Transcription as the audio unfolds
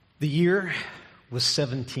The year was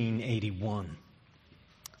 1781.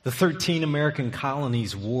 The 13 American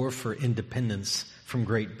colonies' war for independence from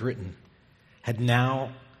Great Britain had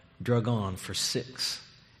now drug on for 6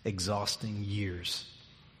 exhausting years,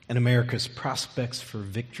 and America's prospects for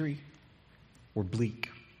victory were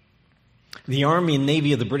bleak. The Army and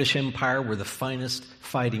Navy of the British Empire were the finest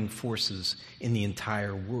fighting forces in the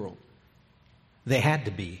entire world. They had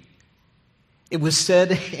to be. It was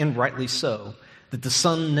said, and rightly so, that the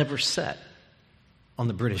sun never set on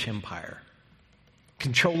the British Empire.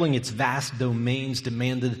 Controlling its vast domains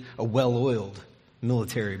demanded a well-oiled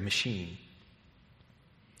military machine.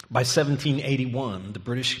 By 1781, the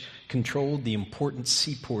British controlled the important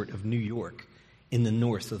seaport of New York in the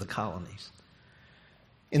north of the colonies.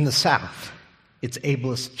 In the south, its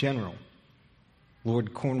ablest general,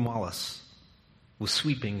 Lord Cornwallis, was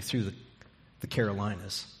sweeping through the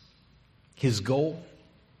Carolinas. His goal?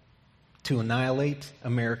 To annihilate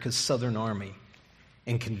America's Southern Army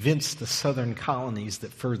and convince the Southern colonies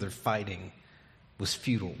that further fighting was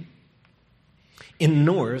futile. In the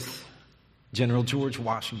North, General George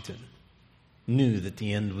Washington knew that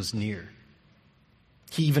the end was near.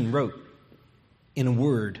 He even wrote, in a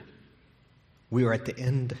word, "We are at the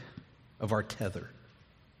end of our tether.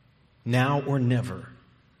 Now or never,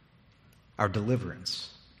 our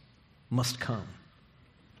deliverance must come."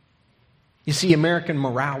 You see, American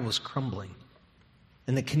morale was crumbling,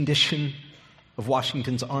 and the condition of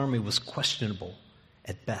Washington's army was questionable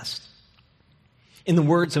at best. In the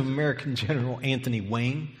words of American General Anthony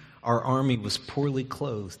Wayne, our army was poorly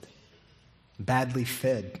clothed, badly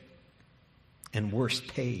fed, and worse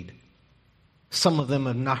paid. Some of them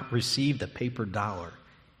have not received a paper dollar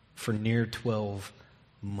for near 12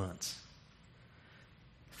 months.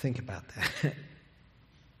 Think about that.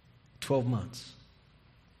 12 months.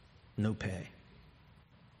 No pay.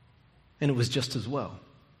 And it was just as well.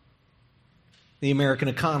 The American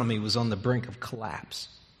economy was on the brink of collapse.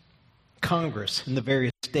 Congress and the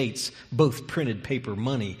various states both printed paper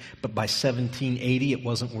money, but by 1780 it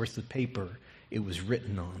wasn't worth the paper it was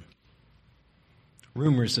written on.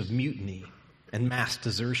 Rumors of mutiny and mass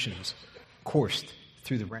desertions coursed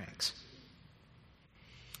through the ranks.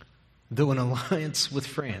 Though an alliance with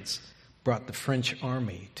France brought the French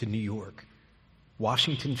army to New York,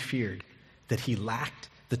 Washington feared that he lacked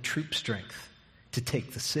the troop strength to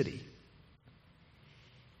take the city.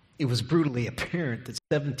 It was brutally apparent that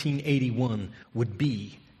 1781 would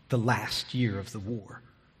be the last year of the war.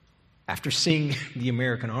 After seeing the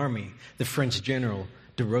American army, the French general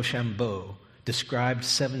de Rochambeau described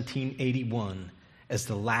 1781 as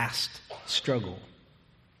the last struggle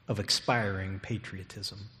of expiring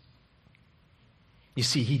patriotism. You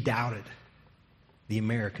see, he doubted the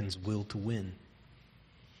Americans' will to win.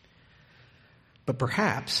 But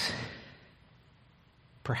perhaps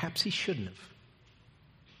he shouldn't have.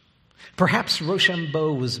 Perhaps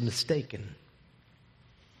Rochambeau was mistaken.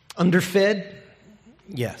 Underfed?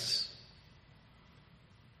 Yes.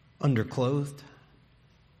 Underclothed?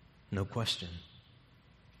 No question.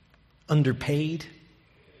 Underpaid?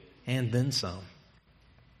 And then some.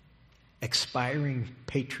 Expiring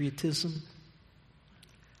patriotism?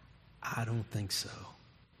 I don't think so.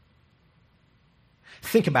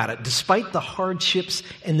 Think about it. Despite the hardships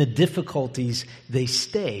and the difficulties, they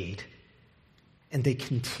stayed and they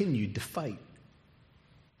continued to fight.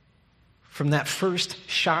 From that first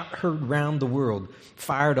shot heard round the world,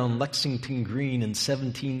 fired on Lexington Green in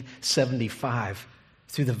 1775,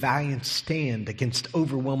 through the valiant stand against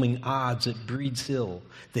overwhelming odds at Breed's Hill,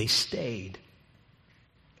 they stayed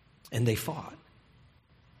and they fought.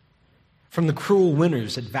 From the cruel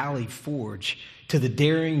winters at Valley Forge to the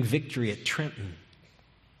daring victory at Trenton,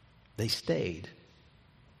 they stayed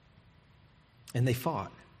and they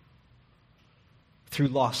fought. Through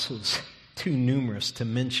losses too numerous to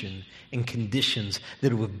mention and conditions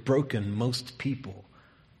that would have broken most people,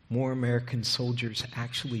 more American soldiers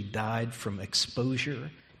actually died from exposure,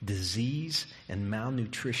 disease, and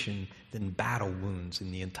malnutrition than battle wounds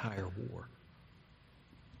in the entire war.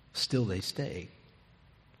 Still they stayed.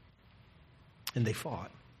 And they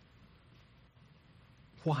fought.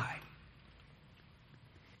 Why?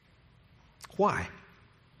 Why?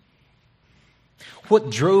 What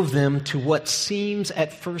drove them to what seems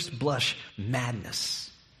at first blush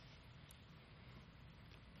madness?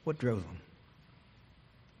 What drove them?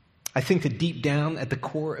 I think that deep down at the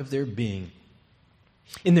core of their being,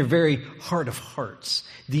 in their very heart of hearts,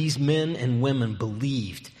 these men and women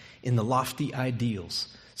believed in the lofty ideals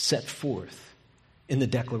set forth in the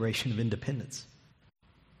Declaration of Independence.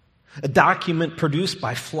 A document produced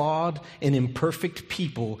by flawed and imperfect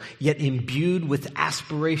people, yet imbued with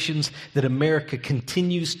aspirations that America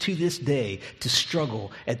continues to this day to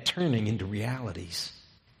struggle at turning into realities.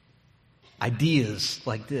 Ideas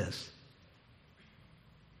like this.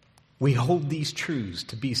 We hold these truths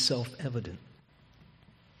to be self-evident.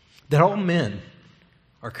 That all men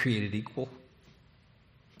are created equal.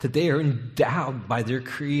 That they are endowed by their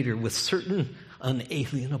Creator with certain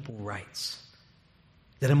unalienable rights.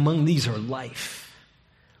 That among these are life,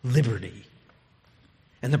 liberty,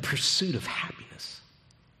 and the pursuit of happiness.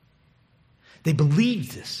 They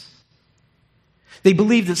believe this. They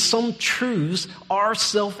believe that some truths are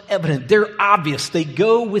self-evident. They're obvious. They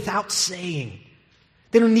go without saying.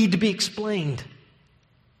 They don't need to be explained.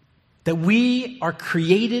 That we are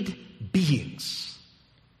created beings.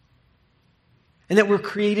 And that we're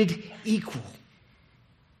created equal.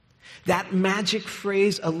 That magic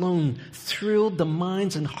phrase alone thrilled the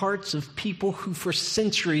minds and hearts of people who for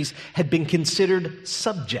centuries had been considered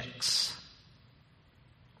subjects,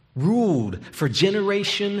 ruled for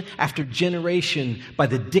generation after generation by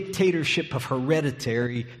the dictatorship of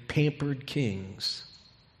hereditary, pampered kings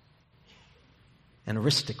and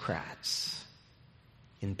aristocrats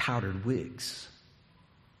in powdered wigs.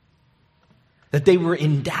 That they were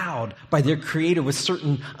endowed by their Creator with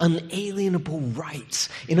certain unalienable rights.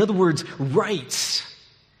 In other words, rights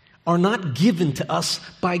are not given to us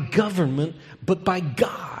by government, but by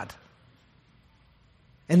God.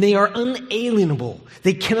 And they are unalienable.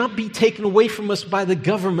 They cannot be taken away from us by the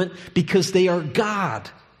government because they are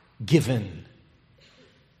God-given.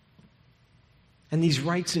 And these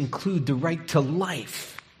rights include the right to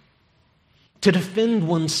life, to defend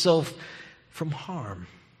oneself from harm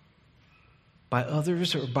by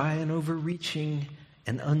others or by an overreaching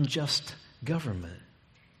and unjust government.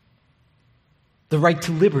 The right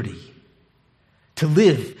to liberty, to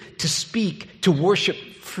live, to speak, to worship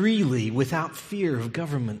freely without fear of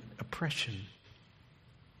government oppression.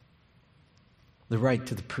 The right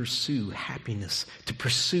to pursue happiness, to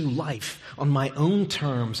pursue life on my own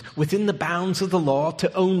terms, within the bounds of the law,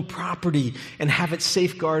 to own property and have it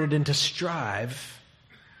safeguarded, and to strive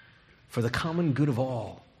for the common good of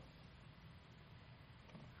all.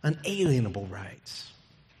 Unalienable rights.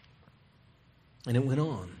 And it went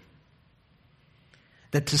on.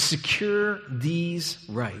 That to secure these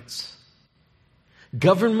rights,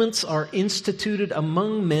 governments are instituted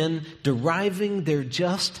among men, deriving their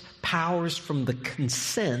just powers from the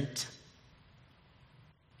consent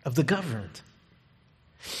of the governed.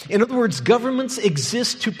 In other words, governments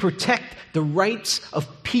exist to protect the rights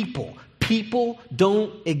of people. People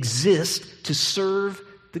don't exist to serve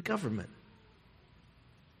the government.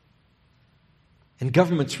 And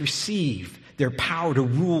governments receive their power to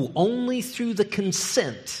rule only through the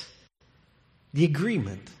consent, the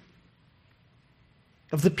agreement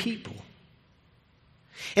of the people.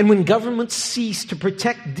 And when governments cease to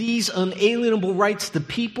protect these unalienable rights, the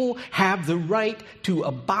people have the right to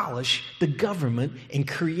abolish the government and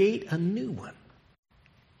create a new one.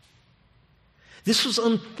 This was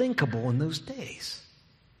unthinkable in those days.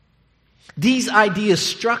 These ideas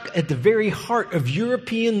struck at the very heart of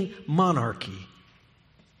European monarchy.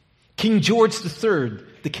 King George III,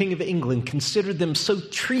 the King of England, considered them so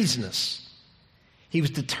treasonous, he was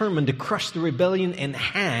determined to crush the rebellion and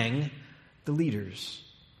hang the leaders.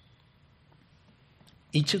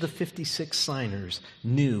 Each of the 56 signers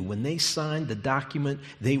knew when they signed the document,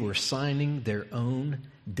 they were signing their own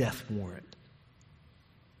death warrant.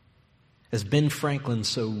 As Ben Franklin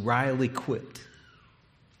so wryly quipped,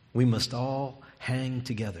 we must all hang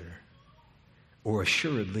together, or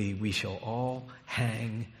assuredly we shall all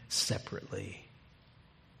hang separately.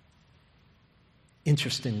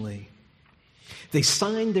 Interestingly, they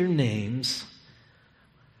signed their names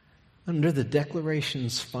under the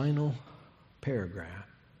Declaration's final paragraph.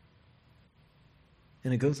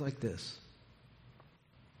 And it goes like this.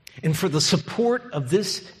 And for the support of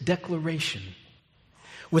this declaration,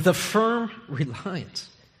 with a firm reliance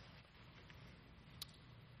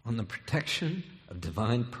on the protection of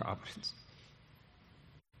divine providence,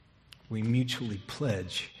 we mutually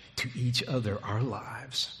pledge to each other our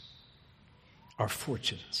lives, our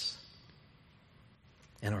fortunes,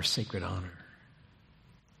 and our sacred honor.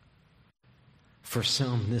 For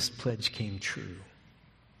some, this pledge came true.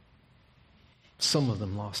 Some of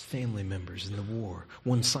them lost family members in the war.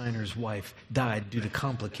 One signer's wife died due to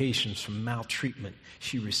complications from maltreatment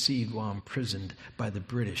she received while imprisoned by the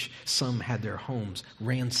British. Some had their homes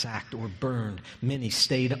ransacked or burned. Many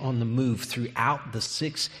stayed on the move throughout the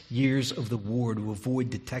 6 years of the war to avoid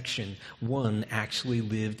detection. One actually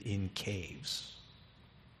lived in caves.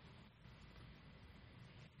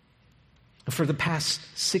 For the past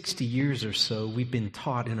 60 years or so, we've been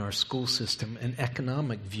taught in our school system an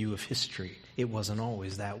economic view of history. It wasn't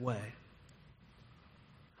always that way.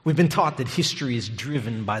 We've been taught that history is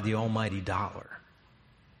driven by the almighty dollar.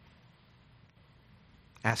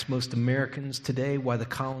 Ask most Americans today why the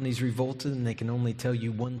colonies revolted, and they can only tell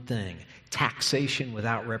you one thing: taxation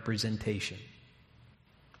without representation.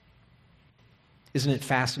 Isn't it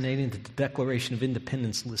fascinating that the Declaration of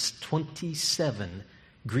Independence lists 27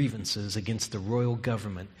 grievances against the royal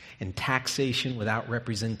government, and taxation without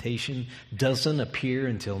representation doesn't appear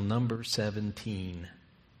until number 17.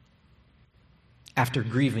 After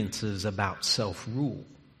grievances about self-rule,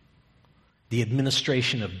 the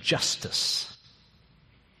administration of justice,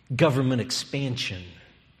 government expansion,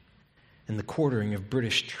 and the quartering of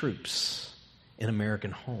British troops in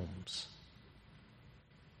American homes.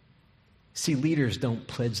 See, leaders don't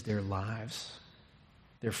pledge their lives,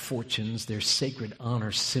 their fortunes, their sacred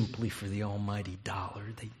honor simply for the almighty dollar.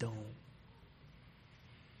 They don't.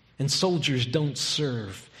 And soldiers don't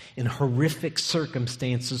serve in horrific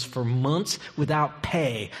circumstances for months without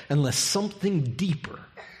pay unless something deeper,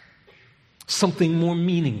 something more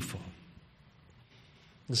meaningful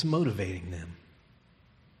is motivating them.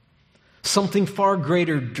 Something far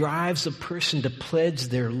greater drives a person to pledge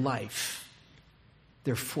their life,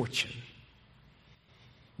 their fortune,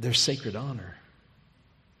 their sacred honor.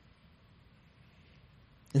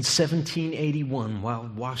 In 1781, while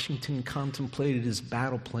Washington contemplated his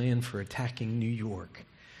battle plan for attacking New York,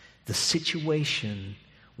 the situation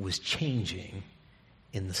was changing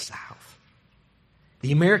in the South.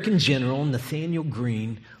 The American general, Nathanael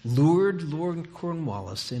Greene, lured Lord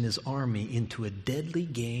Cornwallis and his army into a deadly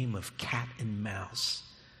game of cat and mouse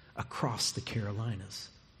across the Carolinas.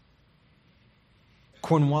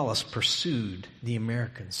 Cornwallis pursued the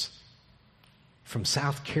Americans from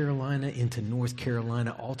South Carolina into North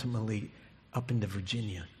Carolina, ultimately up into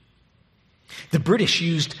Virginia. The British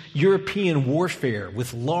used European warfare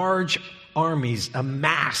with large armies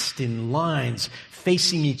amassed in lines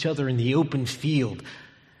facing each other in the open field.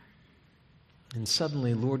 And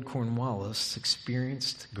suddenly Lord Cornwallis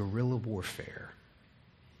experienced guerrilla warfare.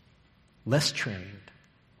 Less trained,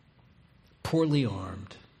 poorly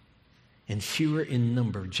armed, and fewer in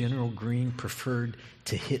number, General Greene preferred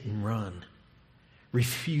to hit and run,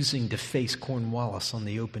 refusing to face Cornwallis on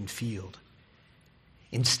the open field.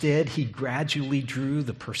 Instead, he gradually drew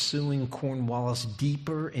the pursuing Cornwallis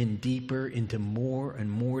deeper and deeper into more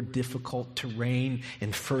and more difficult terrain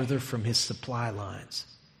and further from his supply lines.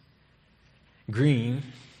 Greene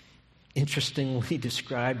interestingly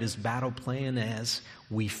described his battle plan as: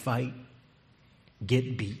 we fight,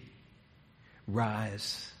 get beat,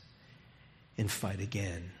 rise, and fight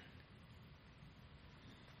again.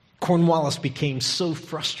 Cornwallis became so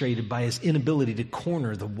frustrated by his inability to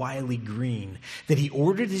corner the wily Greene that he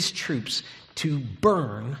ordered his troops to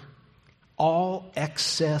burn all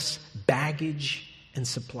excess baggage and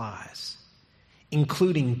supplies,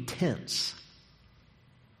 including tents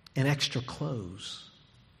and extra clothes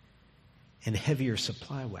and heavier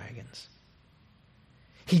supply wagons.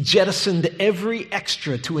 He jettisoned every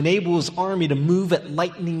extra to enable his army to move at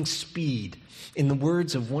lightning speed. In the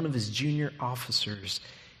words of one of his junior officers,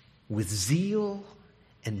 with zeal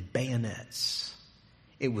and bayonets,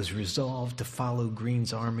 it was resolved to follow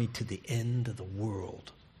Greene's army to the end of the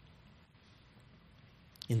world.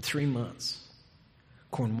 In 3 months,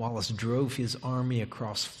 Cornwallis drove his army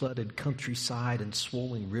across flooded countryside and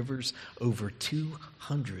swollen rivers over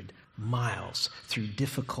 200 miles through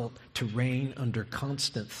difficult terrain under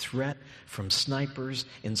constant threat from snipers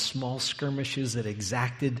and small skirmishes that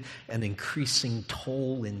exacted an increasing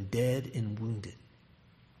toll in dead and wounded.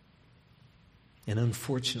 And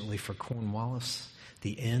unfortunately for Cornwallis,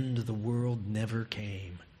 the end of the world never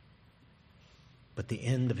came. But the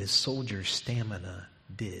end of his soldiers' stamina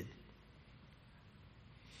did.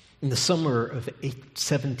 In the summer of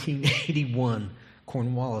 1781,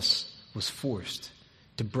 Cornwallis was forced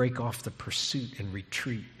to break off the pursuit and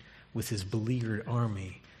retreat with his beleaguered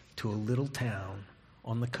army to a little town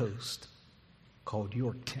on the coast called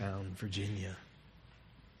Yorktown, Virginia.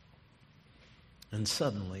 And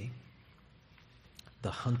suddenly,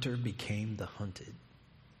 the hunter became the hunted.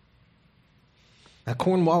 Now,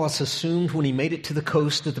 Cornwallis assumed when he made it to the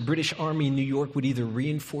coast that the British army in New York would either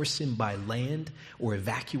reinforce him by land or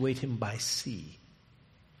evacuate him by sea.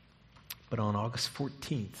 But on August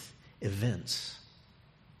 14th, events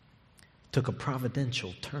took a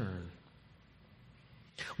providential turn.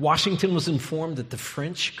 Washington was informed that the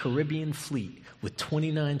French Caribbean fleet, with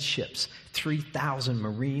 29 ships, 3,000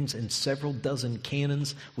 Marines, and several dozen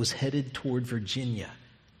cannons, was headed toward Virginia.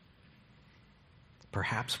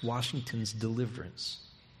 perhaps Washington's deliverance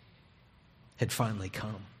had finally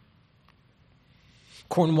come.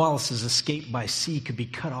 Cornwallis's escape by sea could be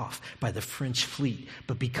cut off by the French fleet,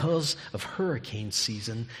 but because of hurricane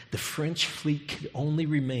season, the French fleet could only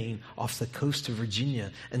remain off the coast of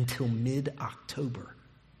Virginia until mid-October.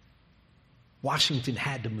 Washington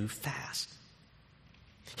had to move fast.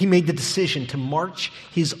 He made the decision to march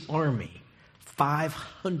his army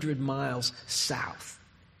 500 miles south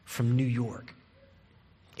from New York.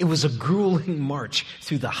 It was a grueling march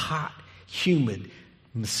through the hot, humid,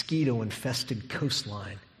 mosquito-infested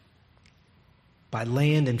coastline. By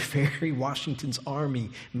land and ferry, Washington's army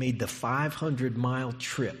made the 500-mile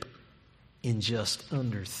trip in just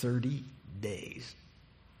under 30 days.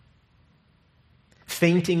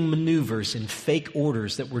 Feinting maneuvers and fake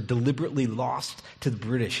orders that were deliberately lost to the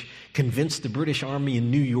British convinced the British Army in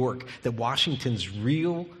New York that Washington's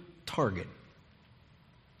real target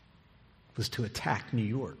was to attack New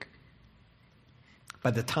York. By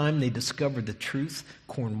the time they discovered the truth,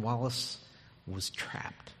 Cornwallis was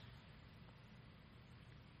trapped.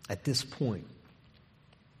 At this point,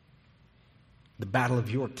 the Battle of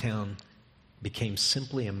Yorktown became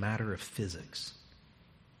simply a matter of physics.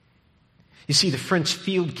 You see, the French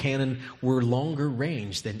field cannon were longer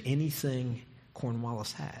range than anything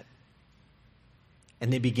Cornwallis had.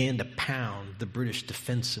 And they began to pound the British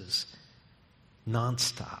defenses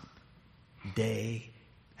nonstop, day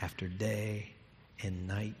after day and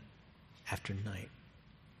night after night.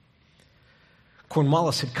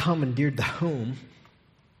 Cornwallis had commandeered the home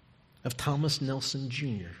of Thomas Nelson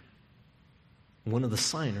Jr., one of the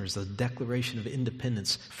signers of the Declaration of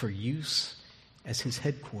Independence, for use as his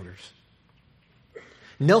headquarters.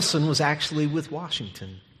 Nelson was actually with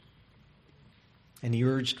Washington, and he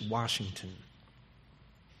urged Washington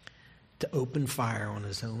to open fire on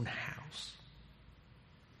his own house.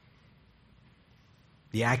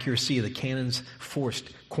 The accuracy of the cannons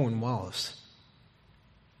forced Cornwallis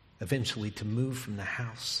eventually to move from the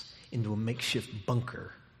house into a makeshift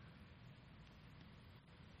bunker.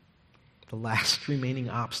 The last remaining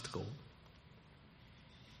obstacle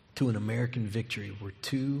to an American victory were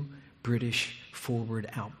two British forward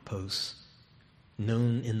outposts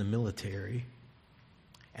known in the military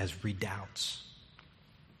as redoubts.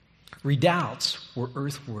 Redoubts were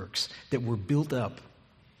earthworks that were built up.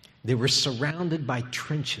 They were surrounded by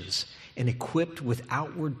trenches and equipped with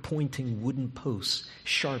outward pointing wooden posts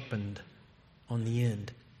sharpened on the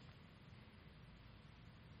end.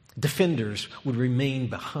 Defenders would remain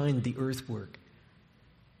behind the earthwork,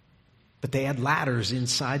 but they had ladders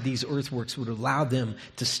inside these earthworks would allow them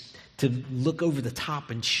to look over the top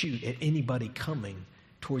and shoot at anybody coming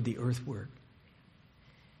toward the earthwork.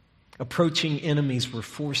 Approaching enemies were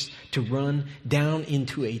forced to run down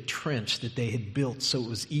into a trench that they had built, so it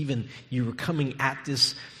was even, you were coming at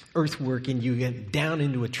this earthwork and you get down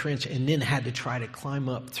into a trench and then had to try to climb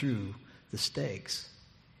up through the stakes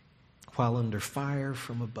while under fire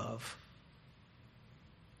from above.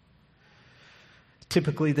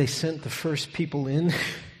 Typically, they sent the first people in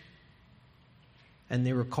and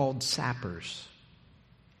they were called sappers,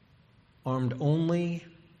 armed only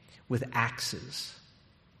with axes.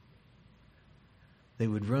 They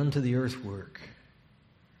would run to the earthwork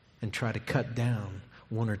and try to cut down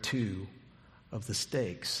one or two of the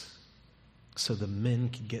stakes so the men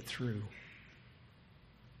could get through.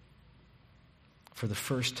 For the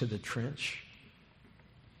first to the trench,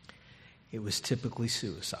 it was typically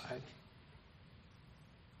suicide.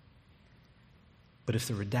 But if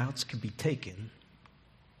the redoubts could be taken,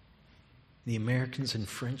 the Americans and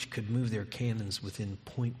French could move their cannons within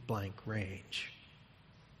point-blank range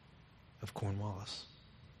of Cornwallis.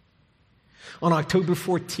 On October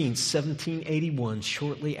 14, 1781,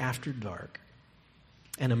 shortly after dark,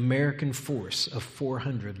 an American force of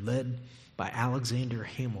 400 led by Alexander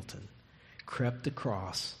Hamilton crept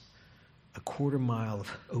across a quarter mile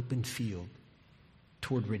of open field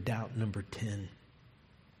toward redoubt number 10.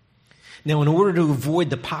 Now, in order to avoid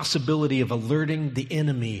the possibility of alerting the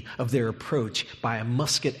enemy of their approach by a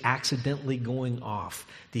musket accidentally going off,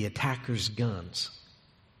 the attackers' guns,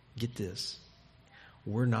 get this,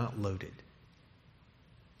 were not loaded.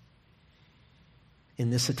 In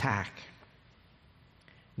this attack,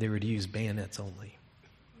 they were to use bayonets only.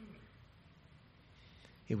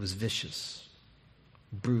 It was vicious,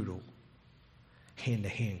 brutal,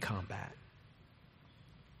 hand-to-hand combat.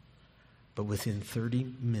 But within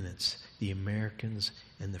 30 minutes, the Americans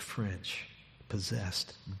and the French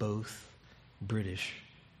possessed both British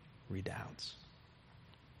redoubts.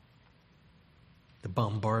 The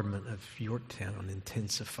bombardment of Yorktown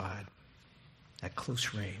intensified at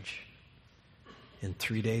close range. And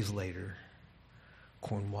 3 days later,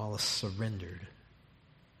 Cornwallis surrendered,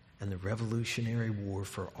 and the Revolutionary War,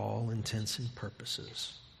 for all intents and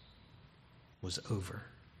purposes, was over.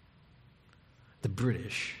 The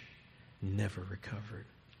British never recovered.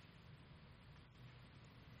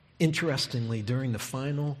 Interestingly, during the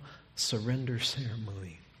final surrender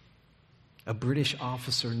ceremony, a British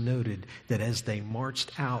officer noted that as they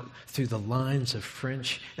marched out through the lines of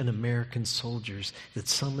French and American soldiers, that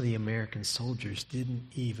some of the American soldiers didn't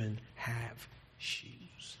even have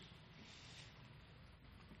shoes.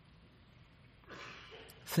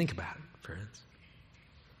 Think about it, friends.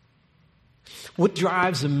 What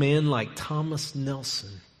drives a man like Thomas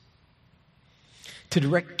Nelson to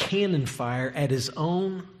direct cannon fire at his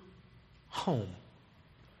own home?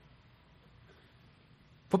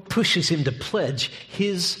 What pushes him to pledge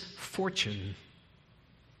his fortune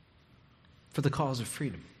for the cause of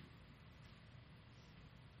freedom?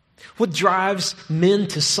 What drives men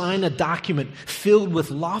to sign a document filled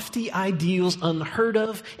with lofty ideals unheard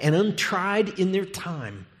of and untried in their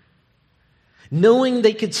time, knowing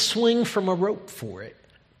they could swing from a rope for it?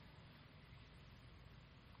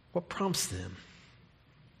 What prompts them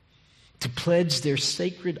to pledge their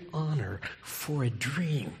sacred honor for a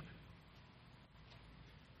dream?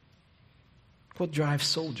 What drives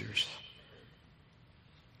soldiers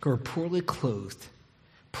who are poorly clothed,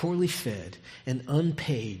 poorly fed, and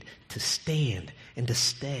unpaid to stand and to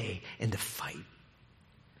stay and to fight,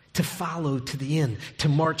 to follow to the end, to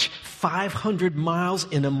march 500 miles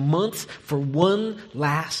in a month for one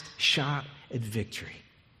last shot at victory,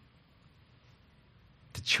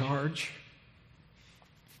 to charge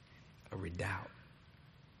a redoubt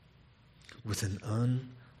with an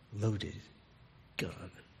unloaded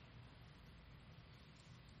gun,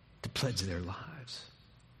 to pledge their lives.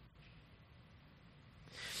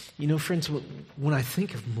 You know, friends, when I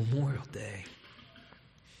think of Memorial Day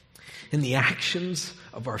and the actions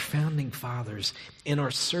of our founding fathers and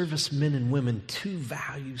our servicemen and women, two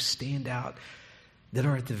values stand out that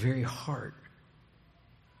are at the very heart,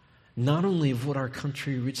 not only of what our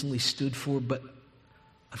country originally stood for, but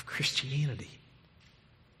of Christianity.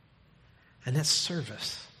 And that's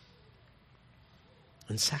service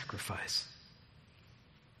and sacrifice.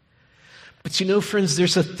 But you know, friends,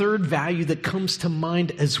 there's a third value that comes to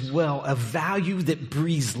mind as well, a value that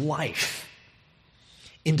breathes life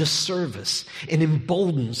into service and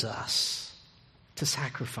emboldens us to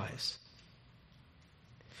sacrifice.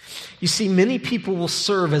 You see, many people will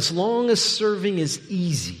serve as long as serving is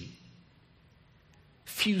easy.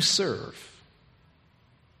 Few serve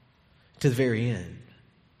to the very end.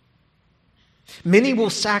 Many will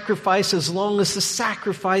sacrifice as long as the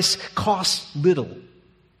sacrifice costs little.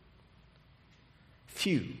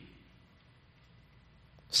 Few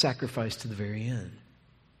sacrifice to the very end.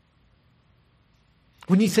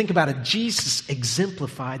 When you think about it, Jesus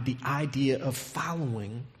exemplified the idea of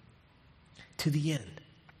following to the end.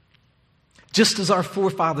 Just as our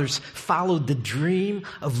forefathers followed the dream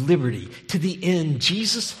of liberty to the end,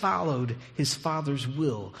 Jesus followed his Father's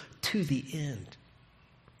will to the end.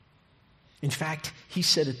 In fact, he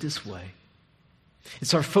said it this way.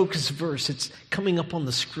 It's our focus verse. It's coming up on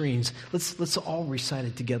the screens. Let's all recite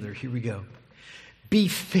it together. Here we go. Be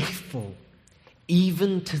faithful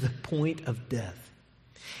even to the point of death,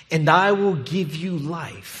 and I will give you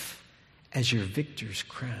life as your victor's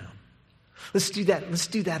crown. Let's do that. Let's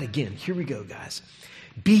do that again. Here we go, guys.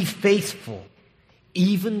 Be faithful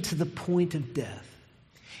even to the point of death,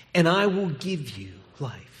 and I will give you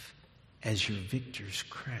life as your victor's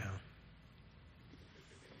crown.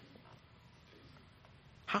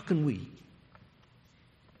 How can we,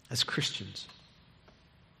 as Christians,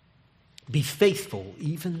 be faithful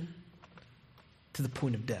even to the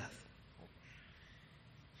point of death?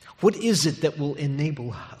 What is it that will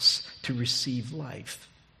enable us to receive life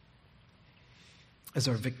as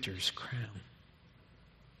our victor's crown?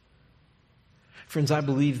 Friends, I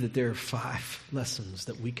believe that there are 5 lessons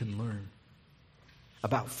that we can learn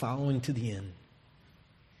about following to the end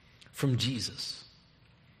from Jesus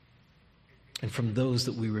and from those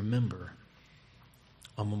that we remember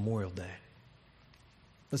on Memorial Day.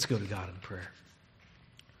 Let's go to God in prayer.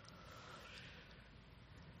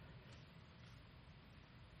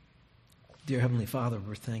 Dear Heavenly Father,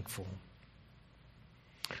 we're thankful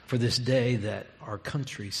for this day that our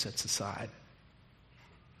country sets aside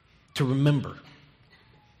to remember,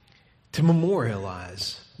 to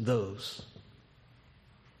memorialize those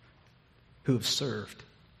who have served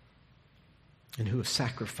and who have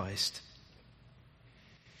sacrificed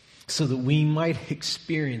so that we might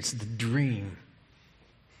experience the dream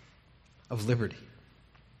of liberty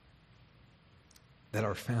that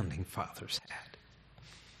our founding fathers had.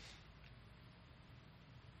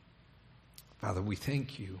 Father, we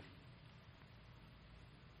thank you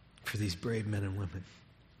for these brave men and women.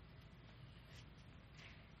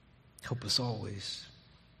 Help us always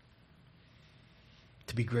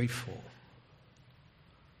to be grateful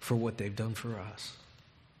for what they've done for us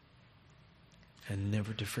and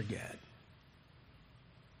never to forget.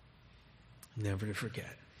 Never to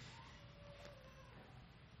forget.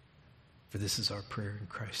 For this is our prayer in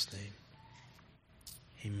Christ's name.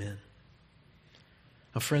 Amen.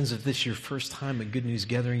 Now, friends, if this is your first time at Good News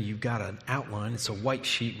Gathering, you've got an outline. It's a white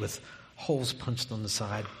sheet with holes punched on the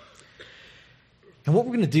side. And what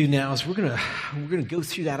we're going to do now is we're going to go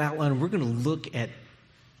through that outline, and we're going to look at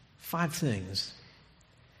 5 things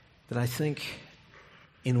that I think,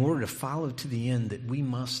 in order to follow to the end, that we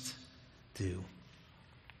must do.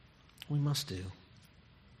 We must do.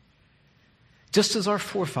 Just as our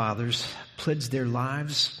forefathers pledged their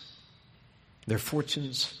lives, their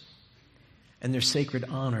fortunes, and their sacred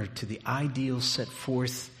honor to the ideals set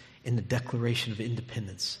forth in the Declaration of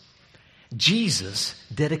Independence, Jesus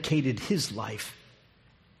dedicated his life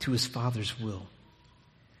to his Father's will.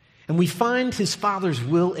 And we find his Father's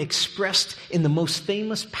will expressed in the most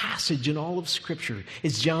famous passage in all of Scripture.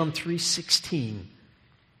 It's John 3:16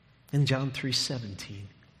 and John 3:17.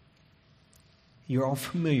 You're all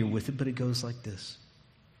familiar with it, but it goes like this.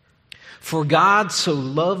 For God so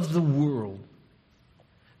loved the world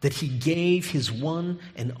that he gave his one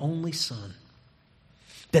and only Son,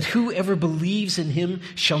 that whoever believes in him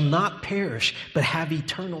shall not perish, but have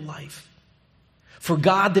eternal life. For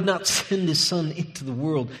God did not send his Son into the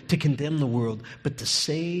world to condemn the world, but to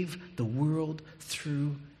save the world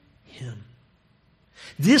through him.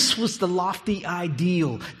 This was the lofty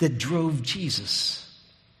ideal that drove Jesus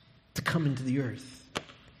to come into the earth.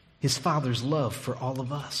 His Father's love for all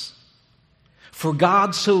of us. For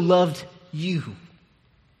God so loved you,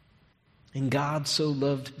 and God so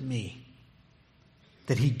loved me,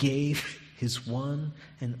 that he gave his one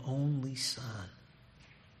and only Son.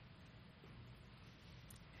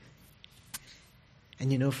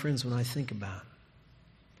 And you know, friends, when I think about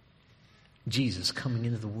Jesus coming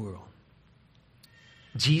into the world,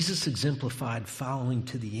 Jesus exemplified following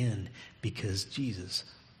to the end because Jesus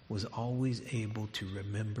was always able to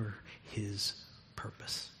remember his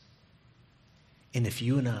purpose. And if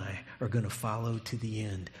you and I are going to follow to the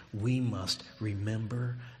end, we must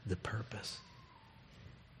remember the purpose.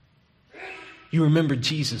 You remember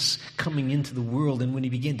Jesus coming into the world, and when he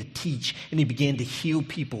began to teach and he began to heal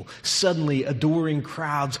people, suddenly adoring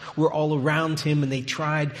crowds were all around him, and they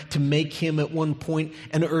tried to make him at one point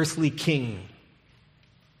an earthly king.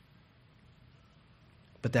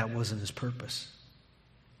 But that wasn't his purpose.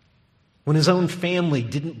 When his own family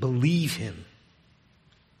didn't believe him,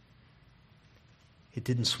 it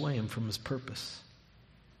didn't sway him from his purpose.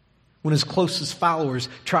 When his closest followers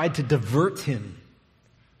tried to divert him,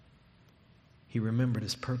 he remembered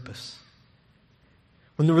his purpose.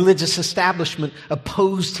 When the religious establishment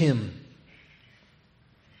opposed him,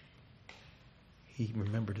 he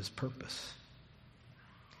remembered his purpose.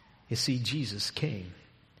 You see, Jesus came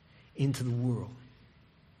into the world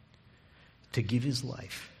to give his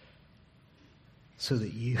life so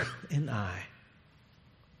that you and I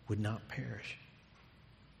would not perish.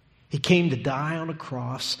 He came to die on a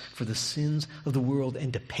cross for the sins of the world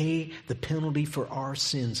and to pay the penalty for our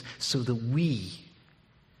sins so that we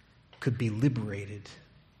could be liberated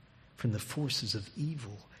from the forces of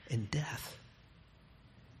evil and death.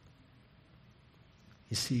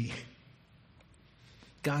 You see,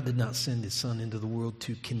 God did not send his Son into the world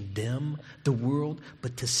to condemn the world,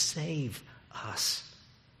 but to save us.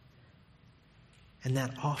 And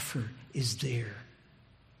that offer is there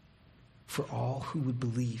for all who would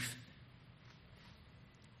believe.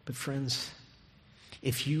 But friends,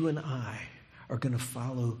 if you and I are going to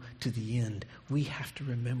follow to the end, we have to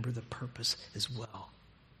remember the purpose as well.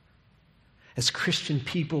 As Christian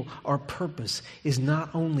people, our purpose is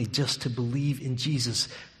not only just to believe in Jesus,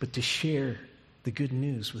 but to share the good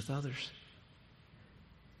news with others.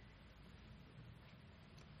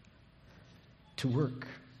 To work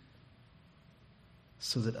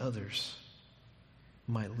so that others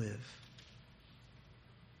might live.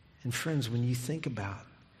 And friends, when you think about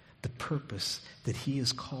the purpose that he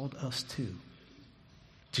has called us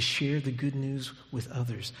to share the good news with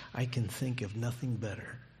others, I can think of nothing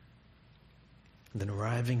better than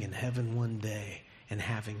arriving in heaven one day and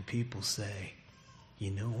having people say,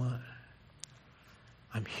 you know what?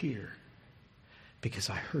 I'm here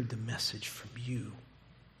because I heard the message from you.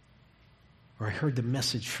 Or I heard the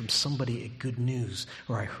message from somebody at Good News.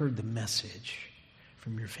 Or I heard the message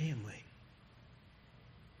from your family.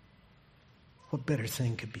 What better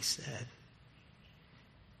thing could be said?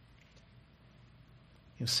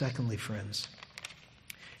 Secondly, friends,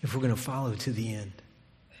 if we're going to follow to the end,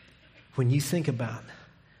 when you think about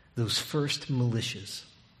those first militias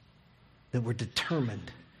that were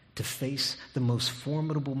determined to face the most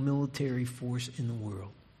formidable military force in the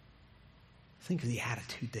world, think of the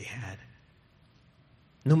attitude they had.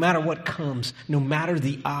 No matter what comes, no matter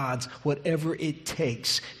the odds, whatever it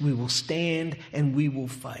takes, we will stand and we will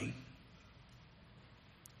fight.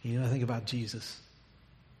 I think about Jesus.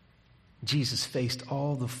 Jesus faced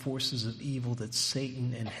all the forces of evil that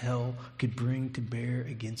Satan and hell could bring to bear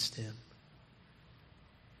against him.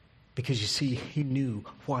 Because you see, he knew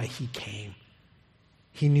why he came.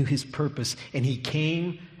 He knew his purpose, and he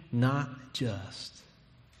came not just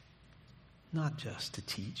to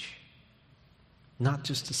teach, not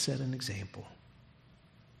just to set an example,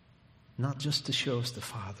 not just to show us the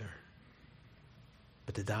Father,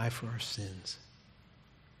 but to die for our sins.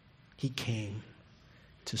 He came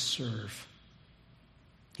to serve.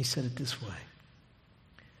 He said it this way: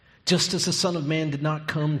 just as the Son of Man did not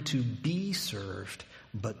come to be served,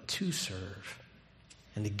 but to serve,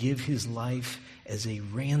 and to give his life as a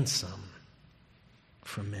ransom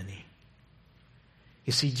for many.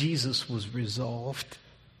 You see, Jesus was resolved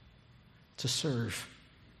to serve.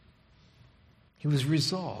 He was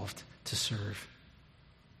resolved to serve.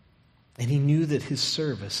 And he knew that his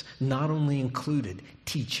service not only included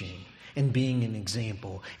teaching and being an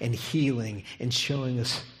example and healing and showing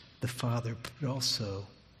us the Father, but also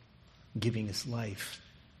giving his life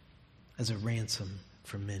as a ransom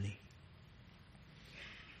for many.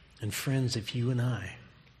 And friends, if you and I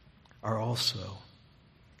are also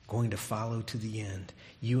going to follow to the end,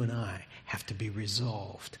 you and I have to be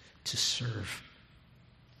resolved to serve.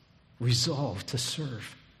 Resolved to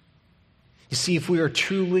serve. You see, if we are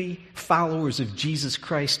truly followers of Jesus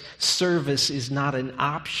Christ, service is not an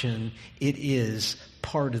option, it is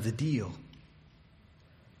part of the deal.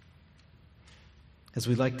 As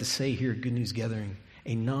we like to say here at Good News Gathering,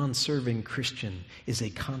 a non-serving Christian is a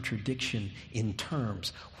contradiction in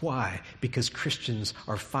terms. Why? Because Christians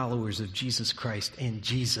are followers of Jesus Christ, and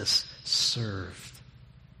Jesus served.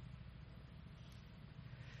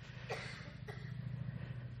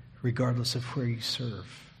 Regardless of where you serve,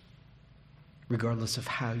 regardless of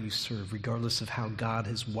how you serve, regardless of how God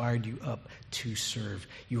has wired you up to serve,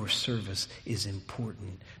 your service is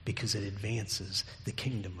important because it advances the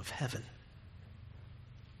kingdom of heaven.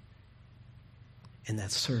 And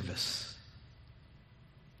that service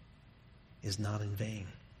is not in vain.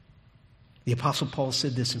 The Apostle Paul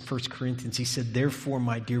said this in 1 Corinthians. He said, "Therefore,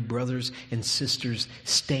 my dear brothers and sisters,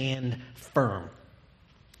 stand firm."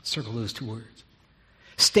 Circle those two words.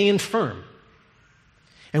 Stand firm.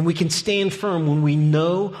 And we can stand firm when we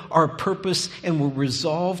know our purpose and we're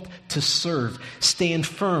resolved to serve. Stand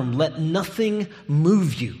firm. Let nothing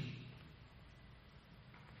move you.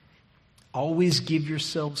 Always give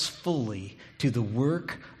yourselves fully to the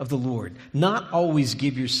work of the Lord. Not always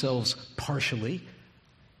give yourselves partially.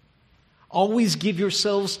 Always give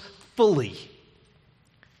yourselves fully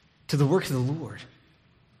to the work of the Lord.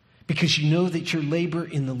 Because you know that your labor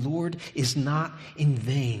in the Lord is not in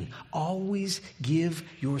vain. Always give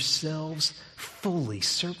yourselves fully.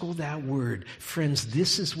 Circle that word. Friends,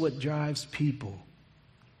 this is what drives people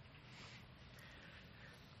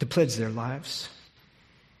to pledge their lives,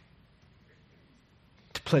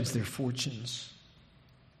 to pledge their fortunes,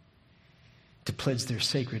 to pledge their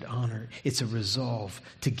sacred honor. It's a resolve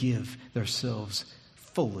to give themselves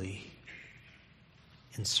fully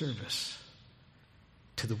in service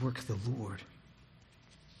to the work of the Lord.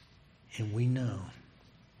 And we know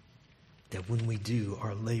that when we do,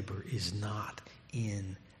 our labor is not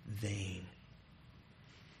in vain.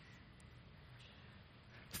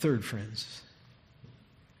 Third, friends,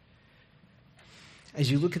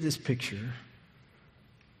 as you look at this picture,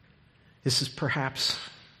 this is perhaps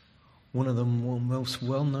one of the most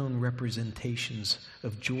well-known representations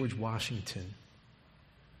of George Washington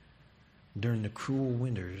during the cruel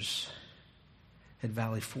winters at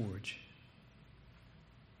Valley Forge.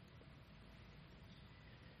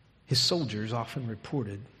 His soldiers often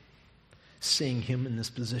reported seeing him in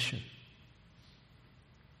this position.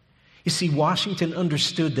 You see, Washington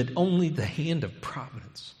understood that only the hand of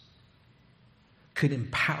providence could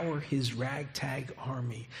empower his ragtag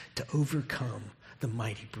army to overcome the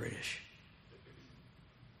mighty British.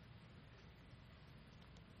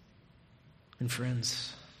 And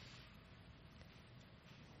friends,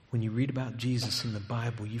 when you read about Jesus in the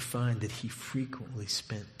Bible, you find that he frequently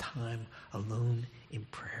spent time alone in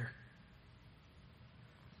prayer.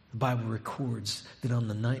 The Bible records that on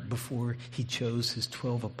the night before he chose his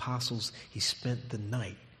 12 apostles, he spent the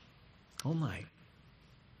night, all night,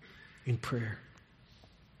 in prayer.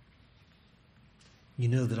 You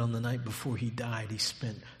know that on the night before he died, he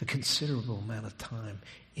spent a considerable amount of time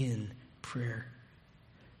in prayer.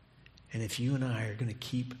 And if you and I are going to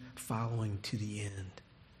keep following to the end,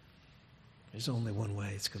 there's only one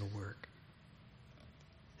way it's going to work.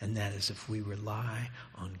 And that is if we rely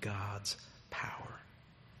on God's power.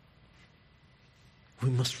 We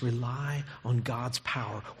must rely on God's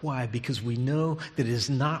power. Why? Because we know that it is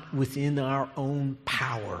not within our own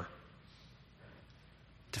power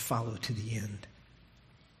to follow to the end.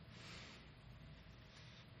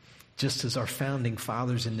 Just as our founding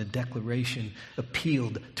fathers in the Declaration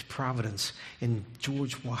appealed to providence and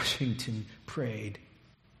George Washington prayed,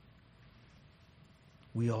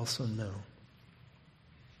 we also know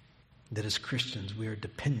that as Christians we are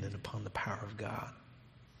dependent upon the power of God.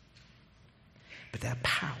 But that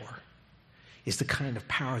power is the kind of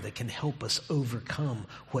power that can help us overcome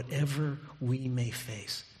whatever we may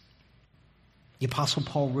face. The Apostle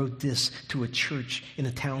Paul wrote this to a church in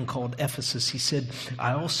a town called Ephesus. He said,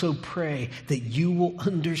 I also pray that you will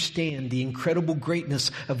understand the incredible greatness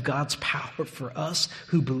of God's power for us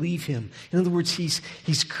who believe him. In other words,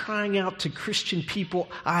 he's crying out to Christian people,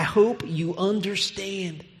 I hope you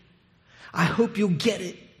understand. I hope you'll get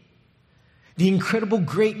it. The incredible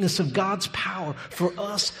greatness of God's power for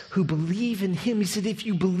us who believe in him. He said, if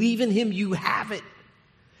you believe in him, you have it.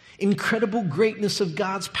 Incredible greatness of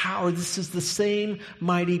God's power. This is the same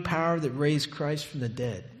mighty power that raised Christ from the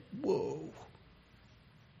dead. Whoa.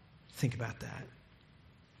 Think about that.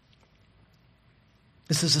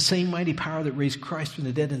 This is the same mighty power that raised Christ from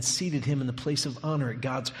the dead and seated him in the place of honor at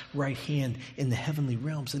God's right hand in the heavenly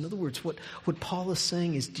realms. In other words, what Paul is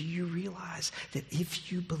saying is, do you realize that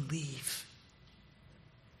if you believe,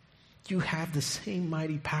 you have the same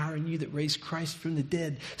mighty power in you that raised Christ from the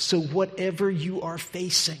dead? So whatever you are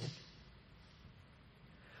facing,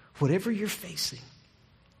 whatever you're facing,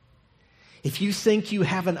 if you think you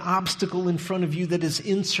have an obstacle in front of you that is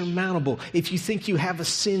insurmountable, if you think you have a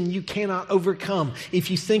sin you cannot overcome,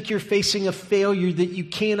 if you think you're facing a failure that you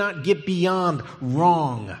cannot get beyond,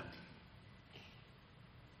 wrong.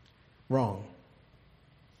 Wrong.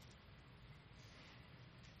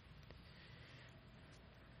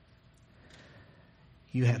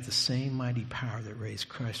 You have the same mighty power that raised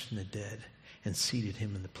Christ from the dead and seated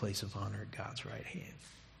him in the place of honor at God's right hand.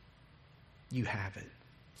 You have it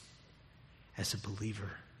as a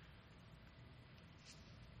believer.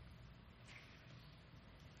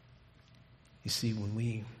 You see, when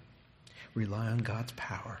we rely on God's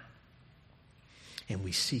power and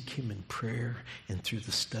we seek him in prayer and through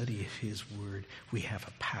the study of his word, we have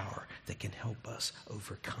a power that can help us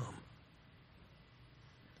overcome.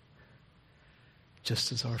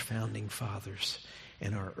 Just as our founding fathers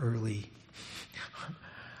and our early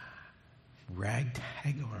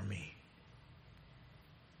ragtag army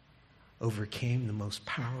overcame the most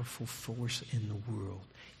powerful force in the world,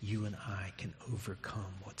 you and I can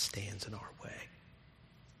overcome what stands in our way.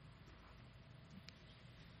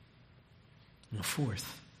 And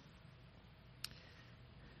fourth,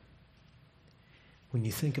 when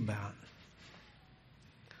you think about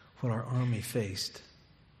what our army faced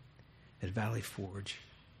at Valley Forge,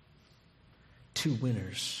 2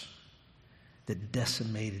 winters that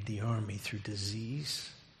decimated the army through disease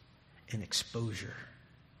and exposure.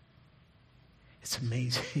 It's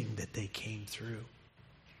amazing that they came through.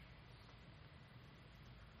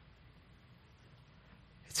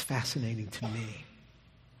 It's fascinating to me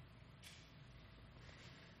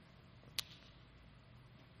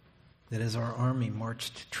that as our army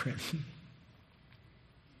marched to Trenton,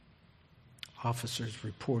 officers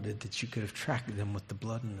reported that you could have tracked them with the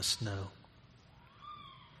blood in the snow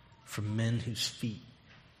from men whose feet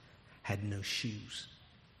had no shoes.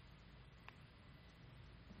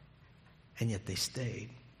 And yet they stayed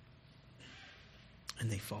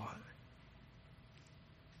and they fought.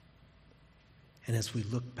 And as we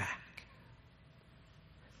look back,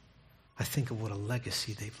 I think of what a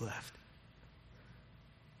legacy they've left.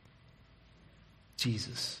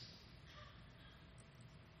 Jesus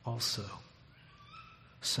also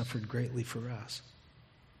suffered greatly for us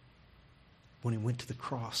when he went to the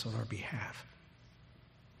cross on our behalf.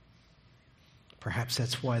 Perhaps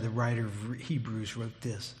that's why the writer of Hebrews wrote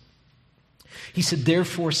this. He said,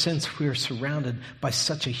 therefore, since we are surrounded by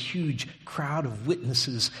such a huge crowd of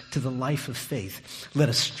witnesses to the life of faith, let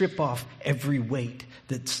us strip off every weight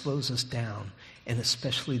that slows us down, and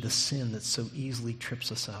especially the sin that so easily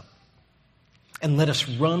trips us up. And let us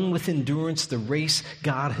run with endurance the race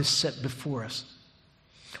God has set before us.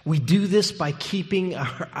 We do this by keeping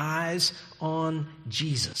our eyes on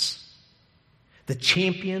Jesus, the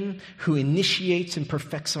champion who initiates and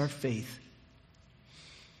perfects our faith.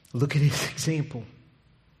 Look at his example.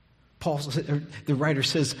 The writer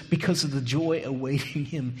says, because of the joy awaiting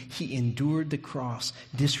him, he endured the cross,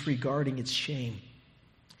 disregarding its shame.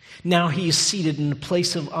 Now he is seated in a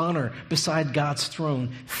place of honor beside God's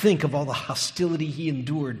throne. Think of all the hostility he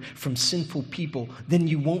endured from sinful people. Then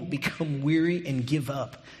you won't become weary and give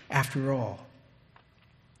up. After all,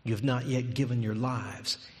 you have not yet given your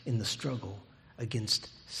lives in the struggle against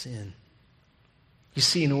sin. You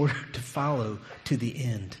see, in order to follow to the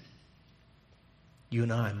end, you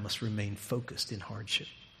and I must remain focused in hardship.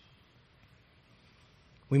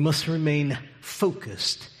 We must remain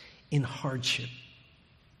focused in hardship.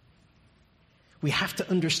 We have to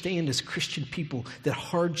understand as Christian people that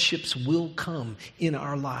hardships will come in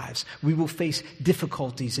our lives. We will face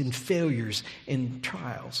difficulties and failures and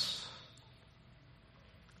trials.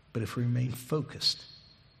 But if we remain focused,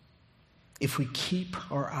 if we keep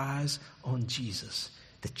our eyes on Jesus,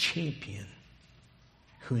 the champion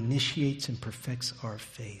who initiates and perfects our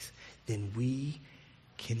faith, then we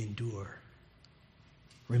can endure.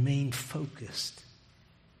 Remain focused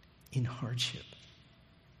in hardship.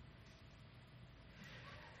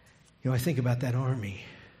 You know, I think about that army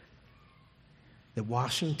that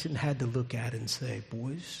Washington had to look at and say,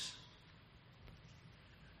 boys,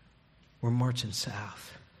 we're marching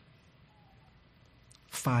south.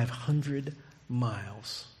 500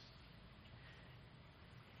 miles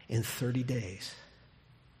in 30 days.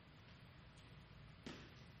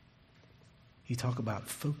 You talk about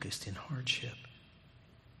focused in hardship.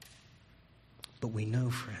 But we know,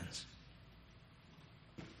 friends,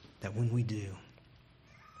 that when we do,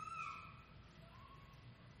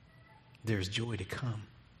 there's joy to come.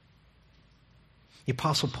 The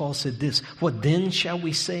Apostle Paul said this, "What then shall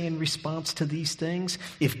we say in response to these things?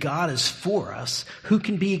 If God is for us, who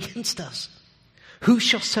can be against us? Who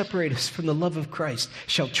shall separate us from the love of Christ?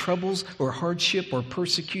 Shall troubles or hardship or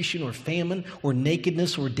persecution or famine or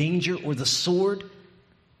nakedness or danger or the sword?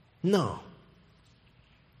 No.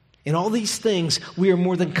 In all these things we are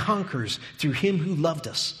more than conquerors through him who loved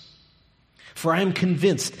us. For I am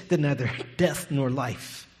convinced that neither death nor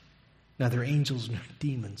life, neither angels nor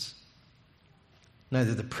demons,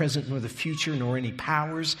 neither the present nor the future, nor any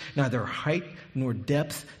powers, neither height nor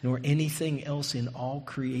depth, nor anything else in all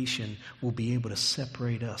creation will be able to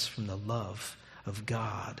separate us from the love of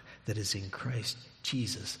God that is in Christ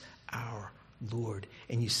Jesus our Lord."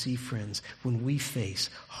 And you see, friends, when we face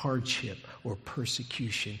hardship or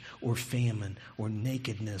persecution or famine or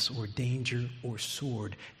nakedness or danger or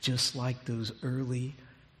sword, just like those early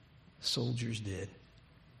soldiers did,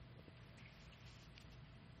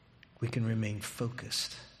 we can remain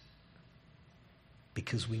focused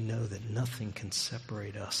because we know that nothing can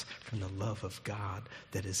separate us from the love of God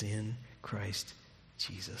that is in Christ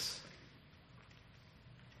Jesus.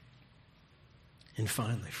 And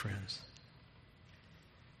finally, friends,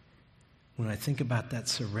 when I think about that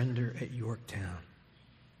surrender at Yorktown,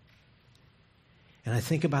 and I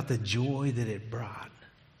think about the joy that it brought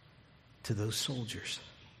to those soldiers,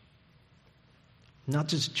 not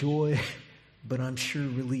just joy, but I'm sure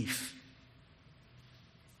relief,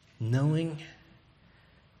 knowing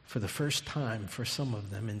for the first time for some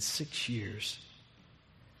of them in 6 years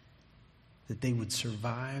that they would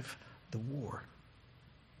survive the war.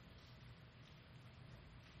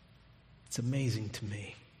 It's amazing to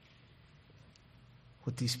me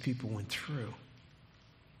what these people went through.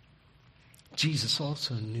 Jesus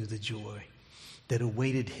also knew the joy that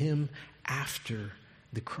awaited him after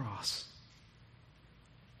the cross.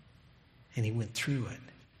 And he went through it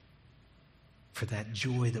for that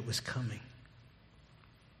joy that was coming.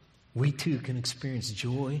 We too can experience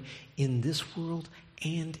joy in this world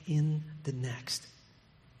and in the next.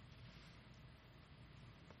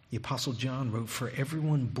 The Apostle John wrote, "For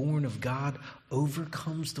everyone born of God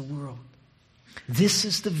overcomes the world. This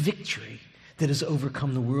is the victory that has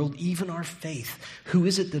overcome the world, even our faith. Who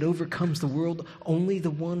is it that overcomes the world? Only the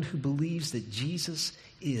one who believes that Jesus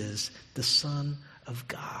is the Son of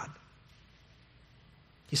God."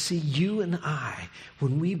 You see, you and I,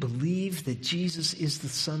 when we believe that Jesus is the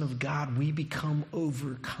Son of God, we become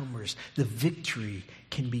overcomers. The victory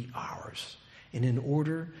can be ours. And in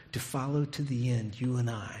order to follow to the end, you and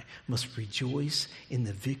I must rejoice in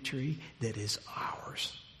the victory that is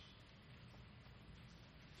ours.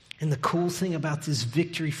 And the cool thing about this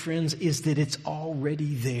victory, friends, is that it's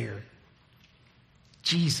already there.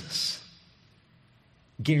 Jesus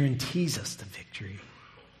guarantees us the victory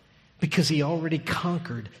because he already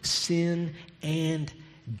conquered sin and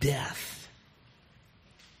death.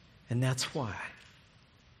 And that's why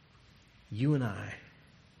you and I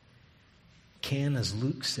can, as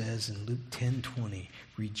Luke says in Luke 10:20,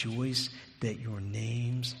 rejoice that your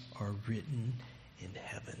names are written in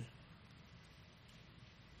heaven.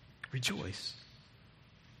 Rejoice.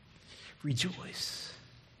 Rejoice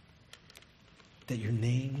that your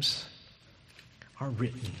names are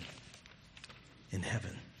written in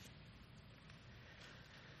heaven.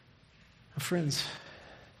 Friends,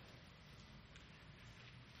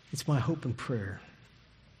 it's my hope and prayer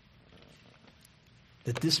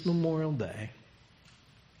that this Memorial Day,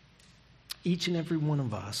 each and every one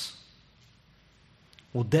of us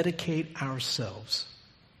will dedicate ourselves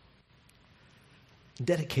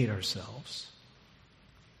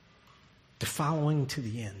to following to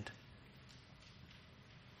the end,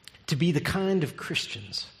 to be the kind of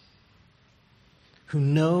Christians who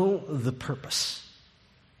know the purpose,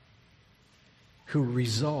 who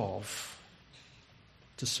resolve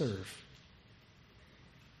to serve,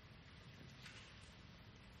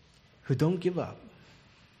 who don't give up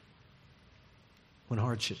when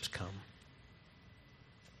hardships come,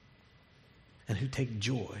 and who take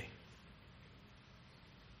joy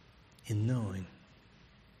in knowing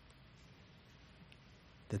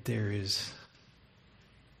that there is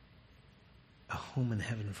a home in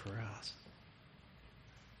heaven for us.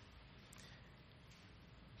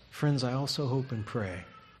 Friends, I also hope and pray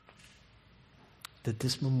that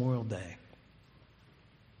this Memorial Day,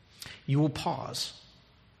 you will pause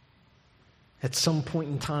at some point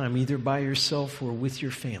in time, either by yourself or with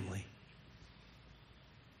your family.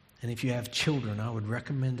 And if you have children, I would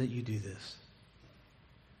recommend that you do this.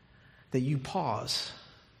 That you pause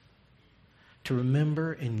to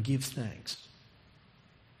remember and give thanks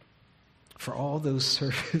for all those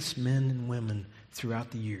servicemen and women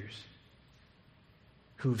throughout the years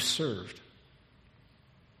who have served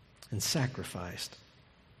and sacrificed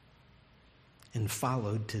and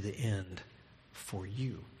followed to the end for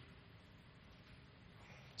you,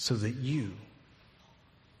 so that you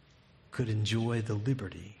could enjoy the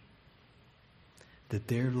liberty that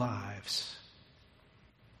their lives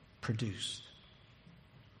produced.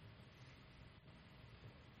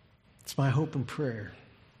 It's my hope and prayer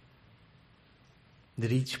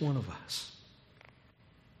that each one of us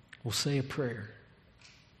will say a prayer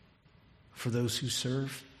for those who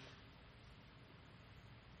serve,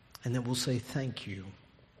 and that we'll say thank you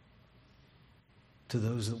to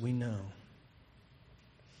those that we know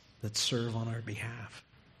that serve on our behalf.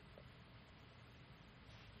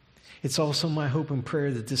 It's also my hope and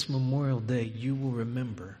prayer that this Memorial Day you will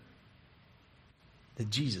remember that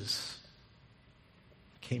Jesus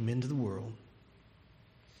came into the world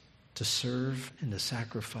to serve and to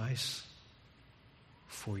sacrifice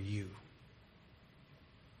for you.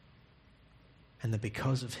 And that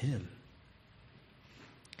because of him,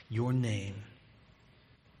 your name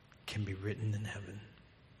can be written in heaven.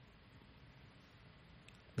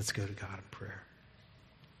 Let's go to God in prayer.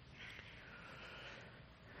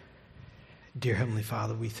 Dear Heavenly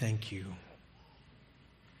Father, we thank you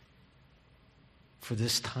for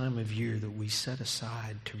this time of year that we set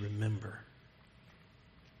aside to remember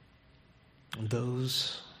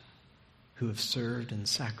those who have served and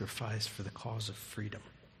sacrificed for the cause of freedom.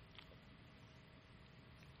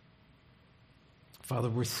 Father,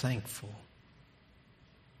 we're thankful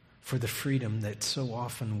for the freedom that so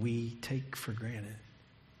often we take for granted.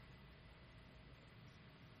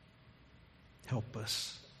 Help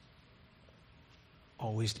us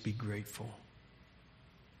always to be grateful.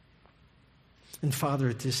 And Father,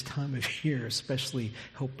 at this time of year, especially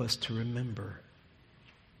help us to remember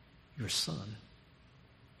your Son,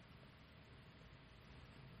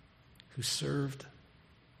 who served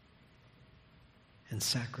and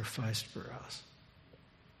sacrificed for us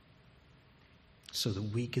so that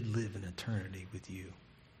we could live in eternity with you.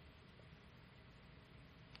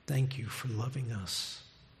 Thank you for loving us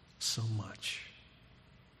so much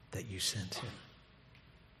that you sent him.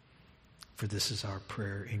 For this is our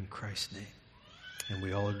prayer in Christ's name. And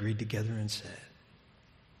we all agreed together and said,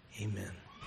 Amen.